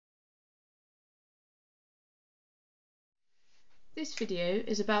This video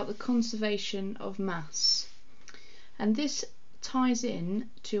is about the conservation of mass, and this ties in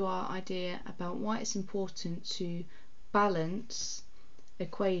to our idea about why it's important to balance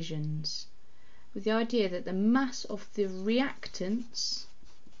equations, with the idea that the mass of the reactants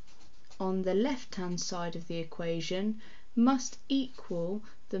on the left hand side of the equation must equal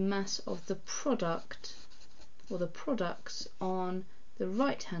the mass of the product or the products on the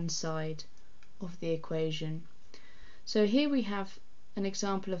right hand side of the equation. So here we have an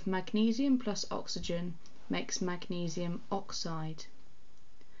example of magnesium plus oxygen makes magnesium oxide.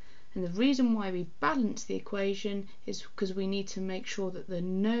 And the reason why we balance the equation is because we need to make sure that there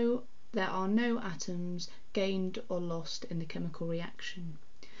are no atoms gained or lost in the chemical reaction.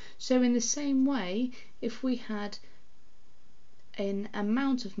 So in the same way, if we had an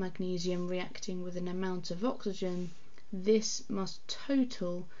amount of magnesium reacting with an amount of oxygen, this must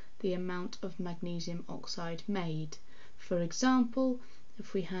total the amount of magnesium oxide made. For example,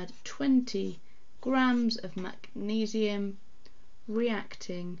 if we had 20 grams of magnesium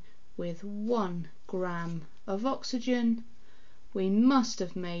reacting with 1 gram of oxygen, we must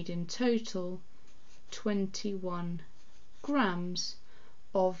have made in total 21 grams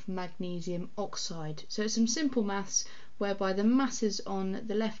of magnesium oxide. So it's some simple maths whereby the masses on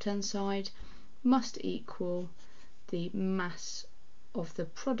the left hand side must equal the mass of the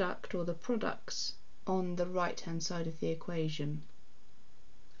product or the products on the right hand side of the equation.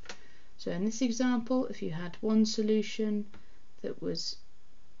 So in this example, if you had one solution that was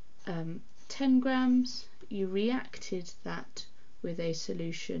 10 grams, you reacted that with a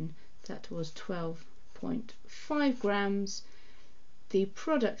solution that was 12.5 grams, the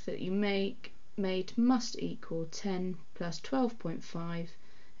product that you made must equal 10 plus 12.5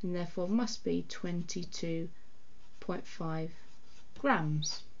 and therefore must be 22.5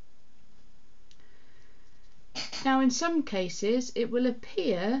 grams. Now in some cases it will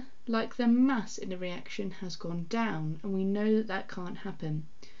appear like the mass in a reaction has gone down, and we know that that can't happen.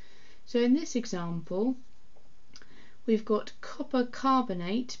 So in this example we've got copper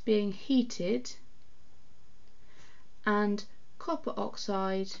carbonate being heated and copper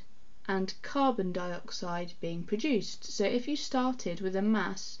oxide and carbon dioxide being produced. So if you started with a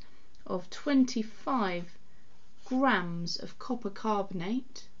mass of 25 grams of copper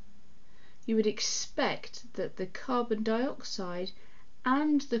carbonate, you would expect that the carbon dioxide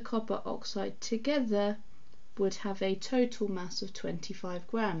and the copper oxide together would have a total mass of 25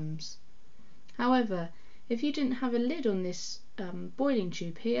 grams. However, if you didn't have a lid on this boiling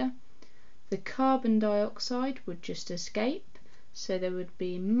tube here, the carbon dioxide would just escape, so there would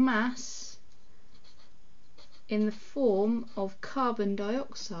be mass in the form of carbon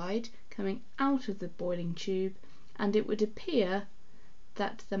dioxide coming out of the boiling tube, and it would appear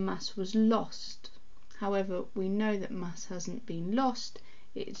that the mass was lost. However, we know that mass hasn't been lost,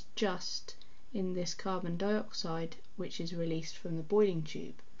 it's just in this carbon dioxide which is released from the boiling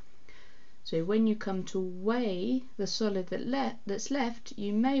tube. So when you come to weigh the solid that's left,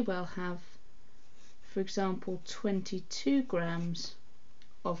 you may well have, for example, 22 grams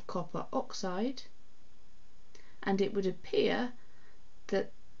of copper oxide, and it would appear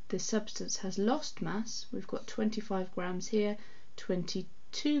that the substance has lost mass. We've got 25 grams here,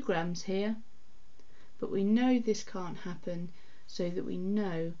 22 grams here, but we know this can't happen, so that we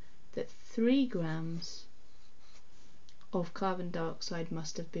know that 3 grams of carbon dioxide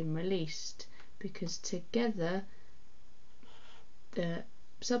must have been released, because together the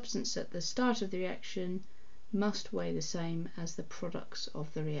substance at the start of the reaction must weigh the same as the products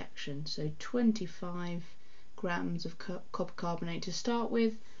of the reaction. So 25 grams of copper carbonate to start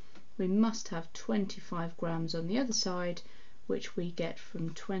with, we must have 25 grams on the other side, which we get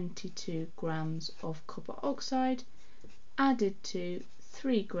from 22 grams of copper oxide added to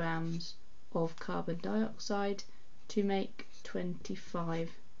 3 grams of carbon dioxide to make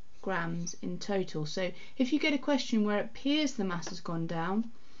 25 grams in total. So if you get a question where it appears the mass has gone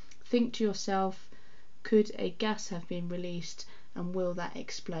down, think to yourself, could a gas have been released, and will that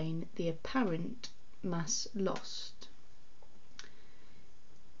explain the apparent mass lost?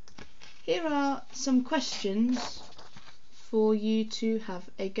 Here are some questions for you to have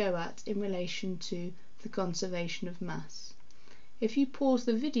a go at in relation to the conservation of mass. If you pause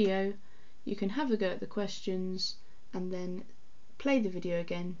the video, you can have a go at the questions and then play the video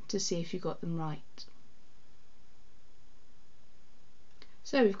again to see if you got them right.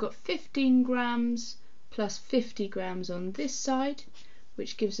 So we've got 15 grams plus 50 grams on this side,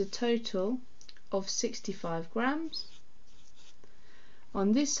 which gives a total of 65 grams.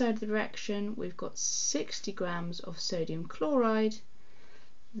 On this side of the reaction we've got 60 grams of sodium chloride,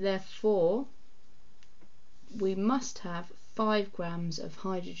 therefore we must have 5 grams of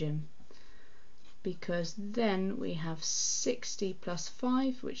hydrogen, because then we have 60 plus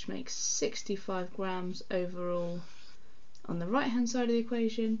 5, which makes 65 grams overall on the right hand side of the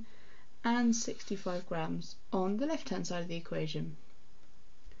equation and 65 grams on the left hand side of the equation.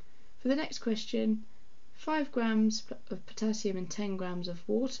 For the next question, 5 grams of potassium and 10 grams of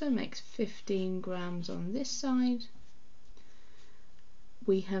water makes 15 grams on this side.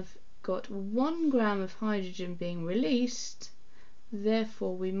 We have got 1 gram of hydrogen being released,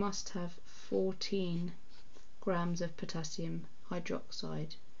 therefore we must have 14 grams of potassium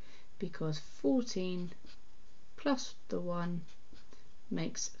hydroxide, because 14 plus the 1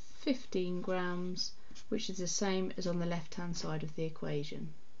 makes 15 grams, which is the same as on the left hand side of the equation.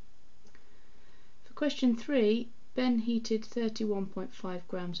 For question 3, Ben heated 31.5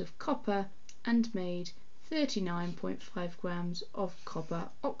 grams of copper and made 39.5 grams of copper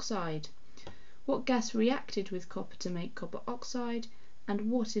oxide. What gas reacted with copper to make copper oxide,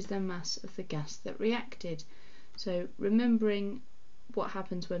 and what is the mass of the gas that reacted? So remembering what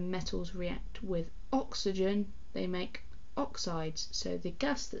happens when metals react with oxygen, they make oxides. So the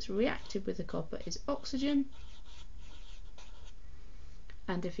gas that's reacted with the copper is oxygen,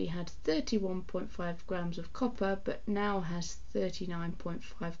 and if he had 31.5 grams of copper but now has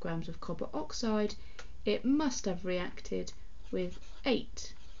 39.5 grams of copper oxide, it must have reacted with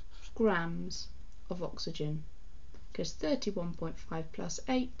 8 grams of oxygen, because 31.5 plus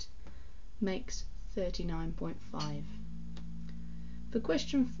 8 makes 39.5. For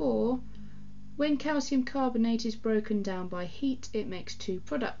question 4, when calcium carbonate is broken down by heat, it makes 2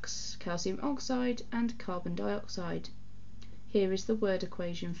 products, calcium oxide and carbon dioxide. Here is the word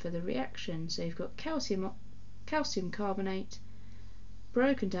equation for the reaction. So you've got calcium carbonate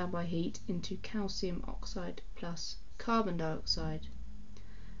broken down by heat into calcium oxide plus carbon dioxide.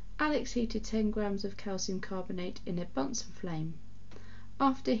 Alex heated 10 grams of calcium carbonate in a Bunsen flame.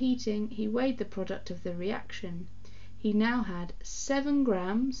 After heating, he weighed the product of the reaction. He now had 7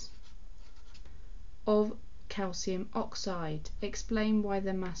 grams of calcium oxide. Explain why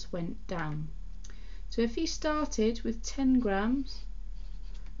the mass went down. So if he started with 10 grams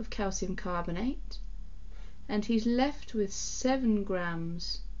of calcium carbonate and he's left with 7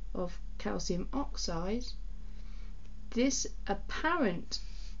 grams of calcium oxide, this apparent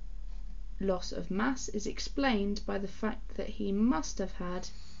loss of mass is explained by the fact that he must have had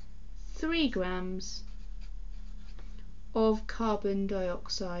 3 grams of carbon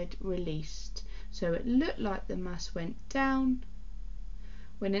dioxide released. So it looked like the mass went down,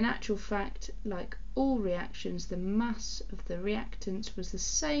 when in actual fact, like all reactions, the mass of the reactants was the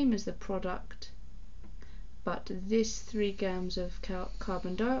same as the product, but this 3 grams of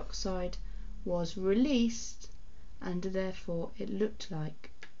carbon dioxide was released, and therefore it looked like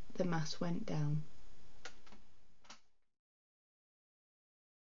the mass went down.